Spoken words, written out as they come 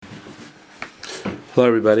Hello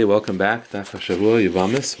everybody, welcome back. Daf Hashavua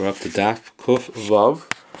Yuvamis. We're up to Daf Kuf Vav.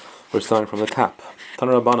 We're starting from the top.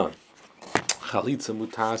 Tana Rabbanan. Chalitza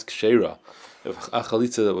mutaz kshera. If a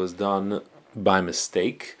chalitza that was done by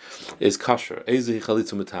mistake is kosher. Ezi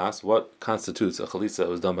chalitza mutaz. What constitutes a chalitza that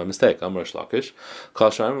was done by mistake? Amar Shlakish. Kol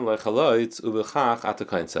sharm lechalitz ubechach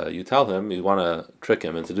atakainsa. You tell him, you want to trick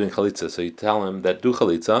him into doing chalitza, so you tell him that do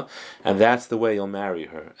chalitza, and that's the way you'll marry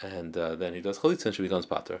her. And then he does chalitza and she becomes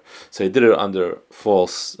pater. So he did it under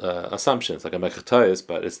false assumptions, like a mechatayis,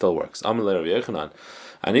 but it still works. Amar le Rav Yochanan.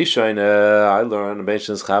 I learned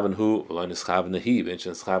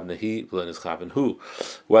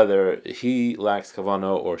whether he lacks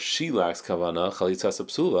kavana or she lacks kavana,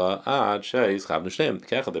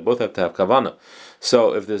 they both have to have kavana.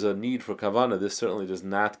 So if there's a need for kavana, this certainly does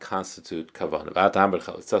not constitute kavana.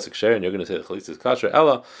 And you're going to say the chalitza is kosher.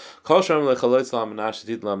 The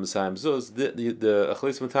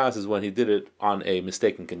chalitza matas is when he did it on a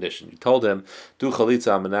mistaken condition. You told him do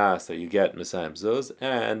chalitza amanas that you get mesayim zuz,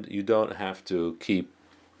 and you don't have to keep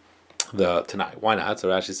the Tanai. Why not? So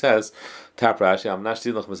Rashi says, Tap Rashi,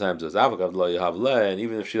 and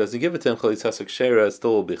even if she doesn't give it to him, it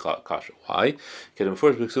still will be kosher. Why? The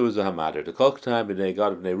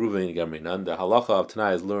halacha of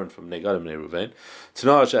Tanai is learned from Negad of Bnei Ruvain.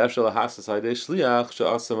 So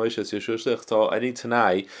any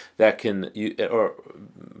Tanai that can, or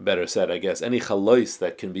better said, I guess, any chalois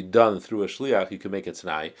that can be done through a shliach, you can make a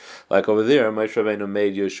Tanai. Like over there, Moshe Rabbeinu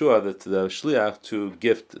made Yeshua that the shliach to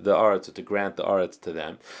gift the aretz, or to grant the aretz to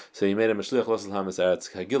them. So he made him a shliach l'sel hamas aretz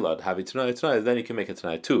hagilad. Havi Tanai, then you can make a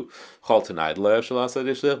Tanai too. Chol Tanai,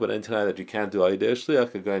 but any Tanai that you can't do ayidei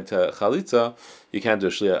shliach, going to chalitza, you can't do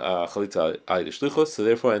chalitza ayidei shlichus. So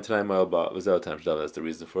therefore, in Tanai ma'al v'zeh tam shdav. That's the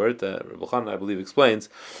reason for it. Rabbi Chanan, I believe, explains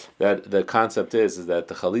that the concept is that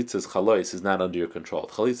the chalitza's chalois is not under your control.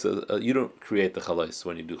 Chalitza, you don't create the chalois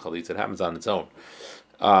when you do chalitza; it happens on its own.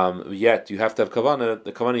 Yet you have to have kavanah.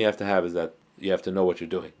 The kavanah you have to have is that you have to know what you're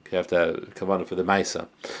doing. You have to have kavanah for the maisa.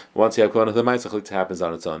 Once you have kavanah for the maisa, chalitza happens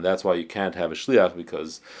on its own. That's why you can't have a shliach,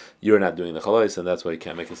 because you're not doing the chalois, and that's why you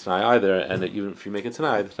can't make a tanai either. And even if you make a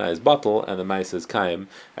tanai, the tanai is batal, and the maisa is kaim,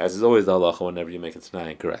 as is always the halacha whenever you make a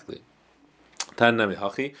tanai incorrectly.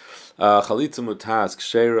 Chalitza mutaz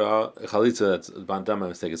kshera. Chalitza that's done by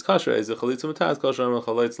mistake is kosher. Is a chalitza mutaz kosher?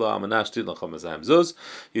 Chalitza amanash tidlach hamazayim zuz.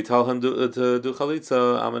 You tell him to do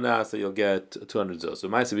chalitza amanas that you'll get 200 zuz. So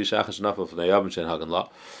ma'aseh b'shachas nafel from the yavam shen hagan la.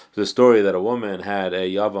 The story that a woman had a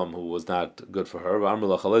yavam who was not good for her.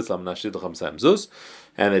 V'amru chalitza amanash tidlach hamazayim zuz.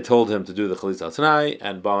 And they told him to do the chalitza tanai,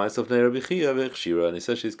 and ba myself ne Rabbi Chia v'chshira, and he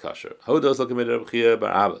says she's kosher. Hodos look at Rabbi Chia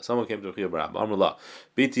bar Abba. Someone came to Rabbi Chia bar Abba. Amrullah,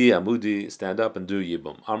 biti amudi, stand up and do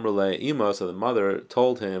yibum. Amrullah ima, so the mother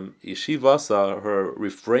told him yeshivasa, her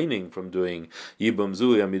refraining from doing yibum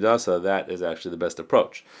zuli amidasa, that is actually the best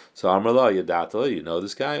approach. So Amrullah yadata, you know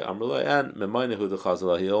this guy. Amrullah and memaynehu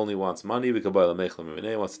dechazala, he only wants money. V'kabayla mechlam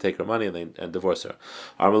he wants to take her money and divorce her.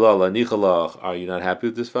 Amrullah la nichalach, are you not happy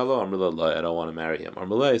with this fellow? Amrullah la, I don't want to marry him.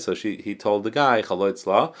 So he told the guy,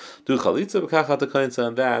 chaloitzla, do chalitza b'kachat ha'kainsa,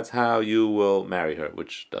 and that's how you will marry her,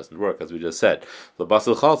 which doesn't work, as we just said.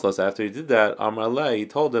 L'basel chalzlas, after he did that, Amrullah, he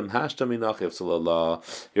told him, hashta minachiv salallah,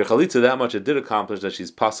 your chalitza that much, it did accomplish that she's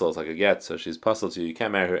puzzled, it's like a get, so she's puzzled, so you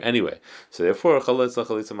can't marry her anyway. So therefore, chalitza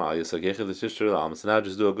ma'alya, so now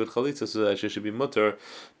just do a good chalitza so that she should be mutter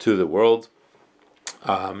to the world.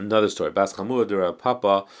 Another story. Bas Chamua, the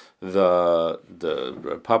Papa, the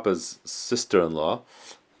Papa's sister-in-law,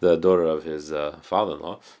 the daughter of his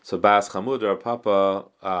father-in-law. So Bas Chamud, Papa,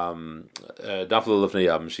 Dafla Lifnei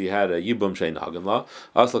Yabim, she had a Yibum Shein Haganla.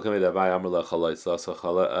 Asla Kamei Davai Amrla Chalitza. So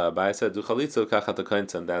Bai said, do Chalitza Kachat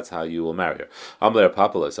HaKainz, and that's how you will marry her. Amrla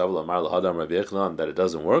Papa Savla Marla Hadam Rabbi Yechanan, that it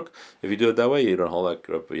doesn't work. If you do it that way, you don't hold like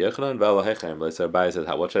Rabbi Yechanan. Vala Hechem. So Bai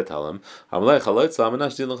said, what should I tell him? Amrla Chalitza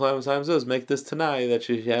Amanash Din L'Chaim Mesayim Zuz. Make this Tanai that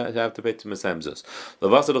you have to pay to Mesayim Zuz.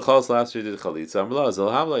 Lavasa L'Chals last year did Chalitza. Amrla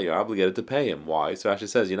Zilhavla, you're obligated to pay him. Why? So Rashi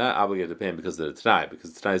says, you're not obligated to pay him because of the Tanai,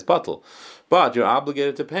 because the Tanai is batal. But you're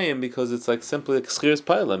obligated to pay him because it's like simply a Kschiris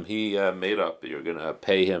Pailim. He made up, you're going to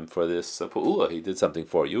pay him for this Pa'ula. He did something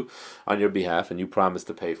for you on your behalf, and you promised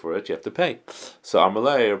to pay for it, you have to pay. So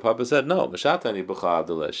Amrullah, your Papa said, no,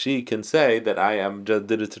 she can say that I just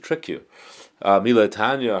did it to trick you. Someone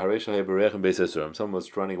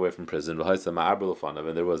was running away from prison,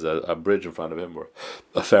 and there was a bridge in front of him, or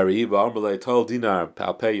a ferry. Told dinar,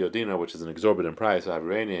 I'll pay you a dinar, which is an exorbitant price,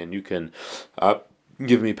 and you can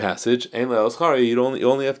give me passage. You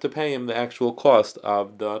only have to pay him the actual cost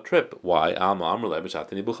of the trip. Why?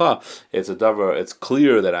 It's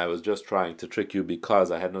clear that I was just trying to trick you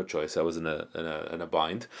because I had no choice. I was in a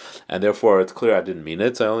bind, and therefore it's clear I didn't mean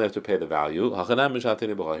it. So I only have to pay the value.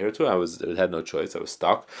 Here too, I had no choice. I was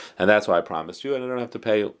stuck, and that's why I promised you, and I don't have to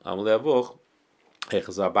pay.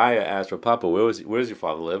 Abaya asked Papa, where's your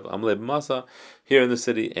father live? Amle b'masa, here in the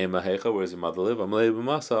city. Ema Hecha, where's your mother live? Amle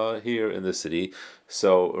b'masa, here in the city.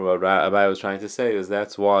 So what Abaya was trying to say is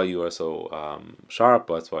that's why you are so sharp.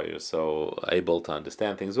 That's why you're so able to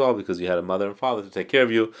understand things well, because you had a mother and father to take care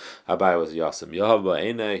of you. Abaya was Yasim Yahava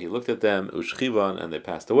Eine. He looked at them Ushchivan, and they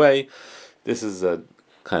passed away. This is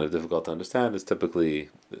kind of difficult to understand. It's typically,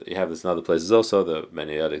 you have this in other places also. The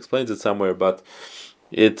Menayot explains it somewhere, but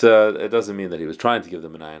it doesn't mean that he was trying to give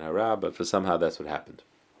them an ayin hara, but for somehow that's what happened.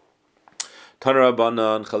 Tanra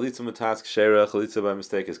banan chalitza mutask shera chalitza by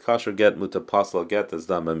mistake is kosher get muta pasal get that's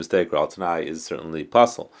done by mistake. Ral tanai is certainly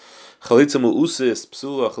pasal. Chalitza mu'usis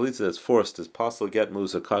psula chalitza that's forced is pasal get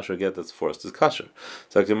mu'usa kosher get that's forced is kosher.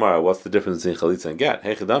 So Gemara, what's the difference between chalitza and get?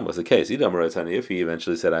 Hey chidam was the case. Idam roitani, if he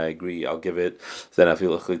eventually said I agree, I'll give it, then I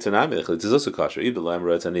feel chalitza nami. The chalitza is also kosher. Idam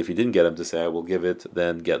roitani, if he didn't get him to say I will give it,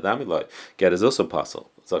 then get nami like get is also pasal.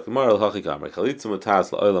 So Gemara l'hachikamar chalitza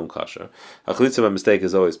mutaz la'olam kosher. A chalitza by mistake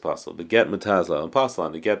is always pasal. The get mutaz la'olam pasal,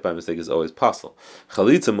 and the get by mistake is always pasal.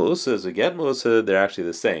 Chalitza mu'usa is a get mu'usa, they're actually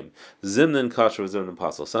the same. Zimnin kosher is zimnin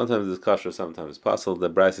pasal. Sometimes it's kosher, sometimes it's pasal. The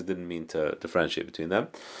Brisa didn't mean to differentiate between them.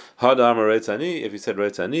 Had amar reitzani, if you said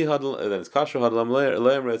reitzani, then it's kosher. Had lam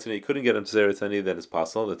leim reitzani, you couldn't get him to say reitzani, then it's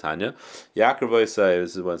pasal. The Tanya. Yaakov say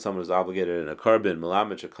this is when someone is obligated in a carbon.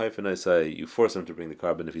 Melamich a kaifin say you force him to bring the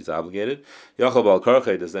carbon if he's obligated. Yachal bal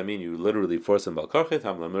karche, does that mean you literally force him bal karche?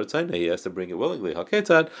 Tam lam reitzani, he has to bring it willingly.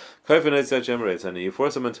 Haketzad kaifin say shem reitzani, you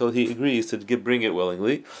force him until he agrees to bring it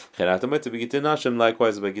willingly. Chenatamit to be gitinashim,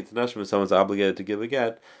 likewise by gitinashim, when someone's obligated to give a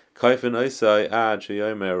get. Kaifin Isai ad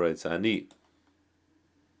sheyomer reitzani.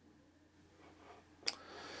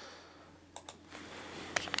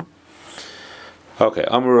 Okay,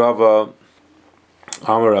 Amar Rav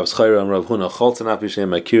Schayra, Amar Rav Huna, Chaltzan Api Shem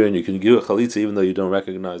Makirin. You can give a chalitza even though you don't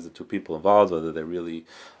recognize the two people involved, whether they're really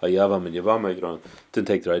a Yavam and Yavama. You didn't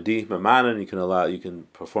take their ID. Mamanan, you can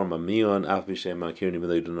perform a Mion Api Shem Makirin even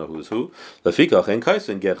though you don't know who's who. Lefikach and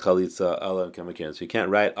Kaisin get chalitza Elam Kamakirin. So you can't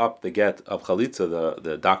write up the get of chalitza,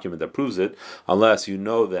 the document that proves it, unless you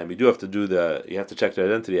know them. You do have to you have to check their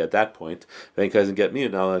identity at that point. Then Kaisin get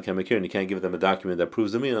Mion Elam Kamakirin. You can't give them a document that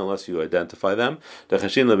proves the Mion unless you identify them. The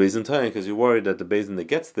Chashin LeBezin Tayin, because you're worried that the Bezin that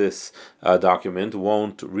gets this document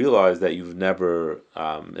won't realize that you've never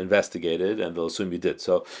investigated, and they'll assume you did.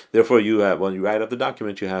 So therefore, when you write up the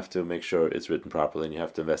document, you have to make sure it's written properly, and you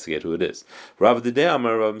have to investigate who it is. Rav Didei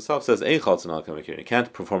Amar himself says, you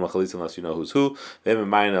can't perform a chalitza unless you know who's who.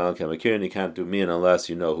 You can't do mian unless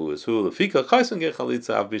you know who is who. You can write the get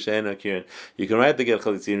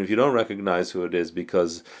chalitza even if you don't recognize who it is,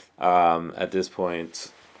 because at this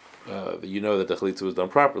point, you know that the chalitza was done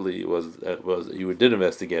properly. You did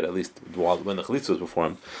investigate at least when the chalitza was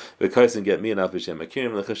performed. The kaisin get me enough b'shem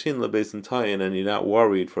makirim lechashin lebeizin tayin, and you're not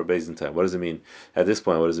worried for beizin tayin. What does it mean at this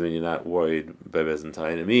point? What does it mean you're not worried by beizin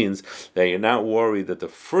tayin? It means that you're not worried that the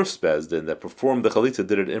first bezdin that performed the chalitza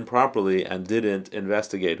did it improperly and didn't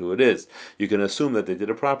investigate who it is. You can assume that they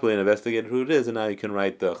did it properly and investigated who it is, and now you can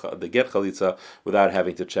write the get chalitza without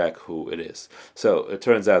having to check who it is. So it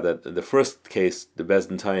turns out that in the first case, the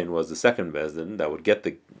bezdin tayin was the second bezdin that would get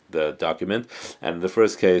the document, and in the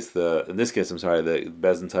first case, in this case, the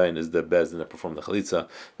bezdin tayin is the bezdin that performed the chalitza.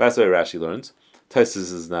 That's why Rashi learns.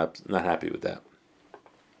 Taisus is not happy with that.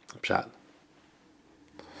 Pshat.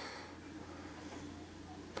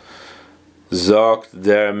 Zokt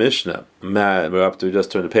der Mishnah. We're up to, we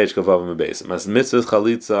just turn the page. Kavav base. Mas mitzvah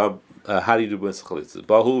chalitza. How do you do mitzvah chalitza?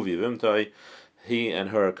 Bahu v'yivimtai. He and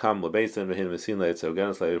her come lebeisen v'hin v'sin leitz. So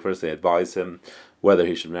again, first they advise him whether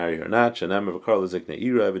he should marry her or not.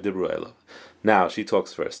 Now she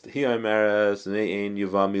talks first.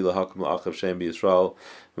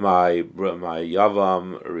 My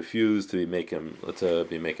Yavam refused to be make him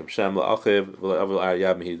Shem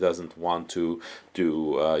la'achiv. He doesn't want to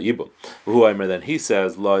do Yibum. Then he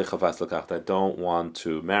says I don't want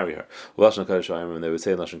to marry her. And they would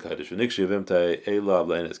say Lashon Kodesh.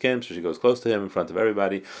 So she goes close to him in front of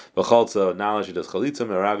everybody. Now she does chalitza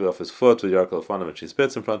meragel off his foot with Yarkal Fanav, and she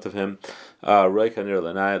spits in front of him.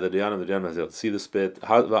 The Diana has to see the spit.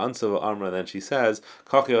 And then she says,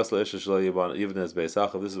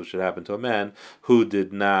 This is what should happen to a man who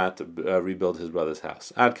did not rebuild his brother's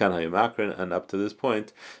house. Ad kan hayamakrin, and up to this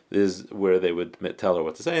point is where they would tell her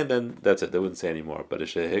what to say, and then that's it. They wouldn't say anymore. But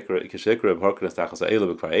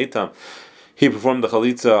he performed the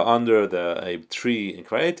chalitza under a tree in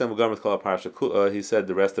Kvaretam. He said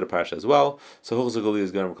the rest of the parsha as well. So Hulzagali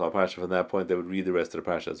is going to parsha. From that point, they would read the rest of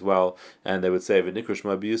the parsha as well, and they would say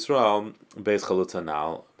 "V'nikrushma b'Yisrael beis chalutza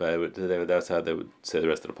nal." That's how they would say the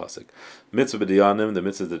rest of the pasuk. Mitzvah b'diyanim, the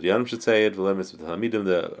mitzvah that diyanim should say it. V'lem mitzvah talmidim,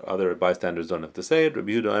 the other bystanders don't have to say it.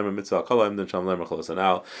 Rabbi Yehuda Aimer mitzvah kalayim den sham lemer chalutza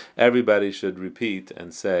nal. Everybody should repeat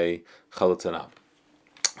and say chalutza nal.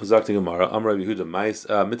 Zakti Gemara, Amar Yehuda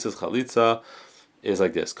mitzvah chalitza is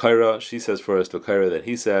like this. Kaira, she says first, Kaira, then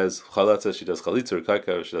he says chalitza, she does chalitza,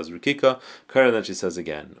 Rikaika, she does rikika, Kaira, then she says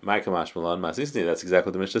again. Ma'ikamash malan masisni, that's exactly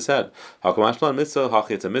what the Mishnah said. Hakamash malan mitzvah,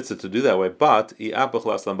 hachi, it's a mitzvah to do that way, but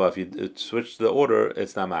if you switch the order,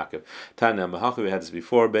 it's not ma'akiv. Tanya mahachi, we had this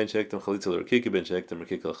before, ben shektem chalitza rikika, ben shektem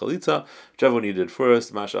rikika chalitza, whichever one you did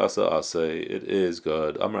first, mash asa, it is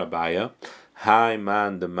good. Amar Abaya, Hi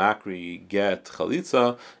man, the makri get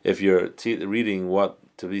chalitza. If you're reading what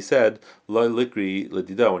to be said, loy likri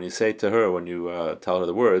ledida. When you say to her, when you tell her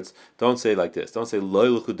the words, don't say like this. Don't say loy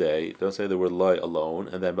luchudei. Don't say the word loy alone,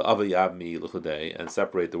 and then avayabmi luchudei, and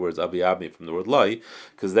separate the words avayabmi from the word loy,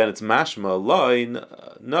 because then it's mashma loy.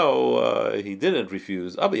 No, he didn't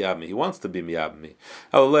refuse avayabmi. He wants to be miyabmi.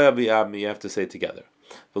 Loy avayabmi. You have to say it together.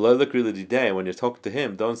 When you're talking to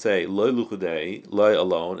him, don't say loy luchudei, loy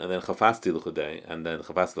alone, and then chafasti luchudei, and then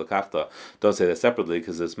chafasti lakachta. Don't say that separately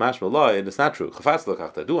because it's mashma loy, and it's not true. Chafasti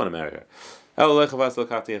lakachta, I do want to marry her. You have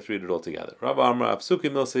to read it all together. Rabbi Amra, Avsuki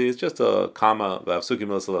Milsi is just a comma, Avsuki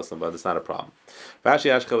Milsi, but it's not a problem.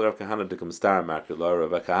 Rashi Ashkel Rav Kahana de Kumstar Makri,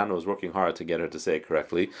 Rav Kahana was working hard to get her to say it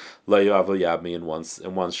correctly. La Yoavu Yabmi in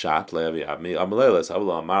one shot, La Yoavu Yabmi. Amalelis,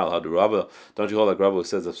 Abula Amaral Hadu Rabba. Don't you hold like Rabba who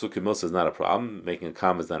says Avsuki Milsi is not a problem, making a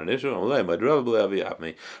comma is not an issue? Amalei, but Rabba La Yoavu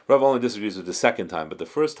Yabmi. Rabba only disagrees with the second time, but the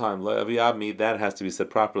first time, La Yoavu Yabmi, that has to be said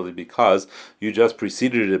properly because you just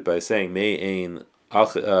preceded it by saying May Ain.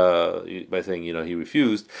 By saying, he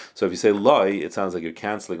refused. So if you say loy, it sounds like you're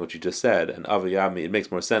canceling what you just said. And avayabmi, it makes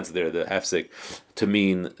more sense there, the hefsek, to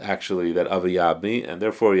mean actually that avayabmi, and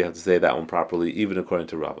therefore you have to say that one properly, even according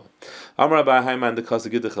to Rabbah. Amar Rabbi Haiman de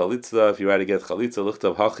Kasagid chalitza. If you write to get chalitza,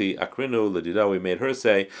 lichtav hachi akrinu ledida. We made her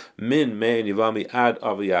say min mein yivami ad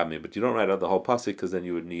avayabmi, but you don't write out the whole pasuk because then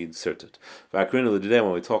you would need certit. Akrinu ledida.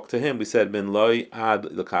 When we talked to him, we said min loy ad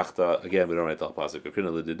lekachta. Again, we don't write the whole pasuk.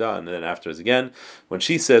 Akrinu ledida, and then after is again. When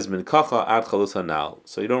she says min kacha ad chalutza nal,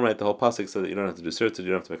 so you don't write the whole pasuk so that you don't have to do certit,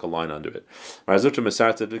 you don't have to make a line under it.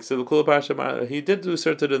 He did do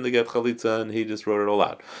certit in the get chalitza, and he just wrote it all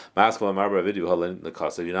out. You're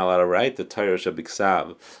not allowed to write the Torah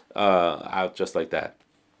shabiksav out just like that.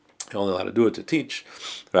 You're only allowed to do it to teach.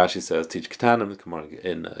 Rashi says teach ketanim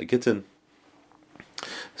in Gittin.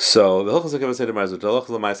 So the halachas say the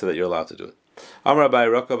halachas that you're allowed to do it. Amar Abai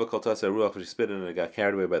Rakav Kaltasa Ruach, she spit and it got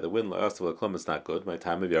carried away by the wind. La'astav Klum, it's not good. My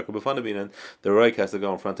time of Yaakov B'Fanabin, the roik has to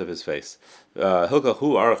go in front of his face. Hilka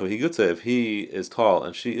Hu Arach, he could say if he is tall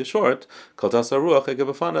and she is short, Kaltasa Ruach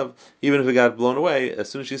B'Fanav, even if it got blown away, as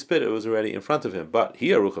soon as she spit, it was already in front of him. But he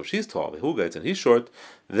Aruch, she's tall, Hu Gates, and he's short,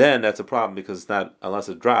 then that's a problem because it's not, unless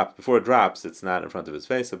it drops, before it drops, it's not in front of his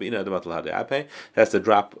face. So B'ina Adamatul Hade it has to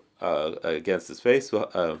drop against his face,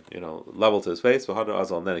 level to his face,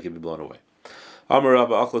 and then it can be blown away. Amar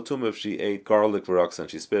Rabba Achlatum, if she ate garlic v'raks and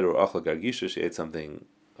she spit, or Achla Gargisha, she ate something,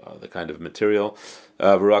 the kind of material,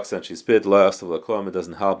 v'raks and she spit, last of lakom, it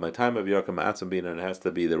doesn't help. My time of Yarkam Atzambina, and it has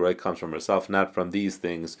to be the reik comes from herself, not from these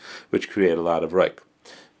things which create a lot of reik.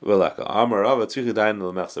 They have to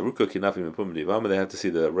see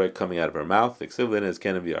the reik coming out of her mouth. We're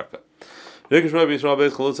sitting in front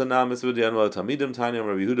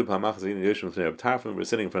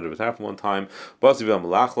of a tarfim one time. And the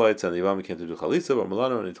Yivam came to do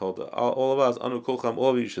chalitza, and he told all of us, Anu Kulcham, all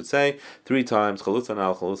of you should say 3 times, Chalutza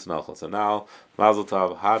Nal, Chalutza Nal, Chalutza Nal, Mazel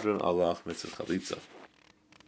Tov, Hadron Allah, Mitzvah Chalitza.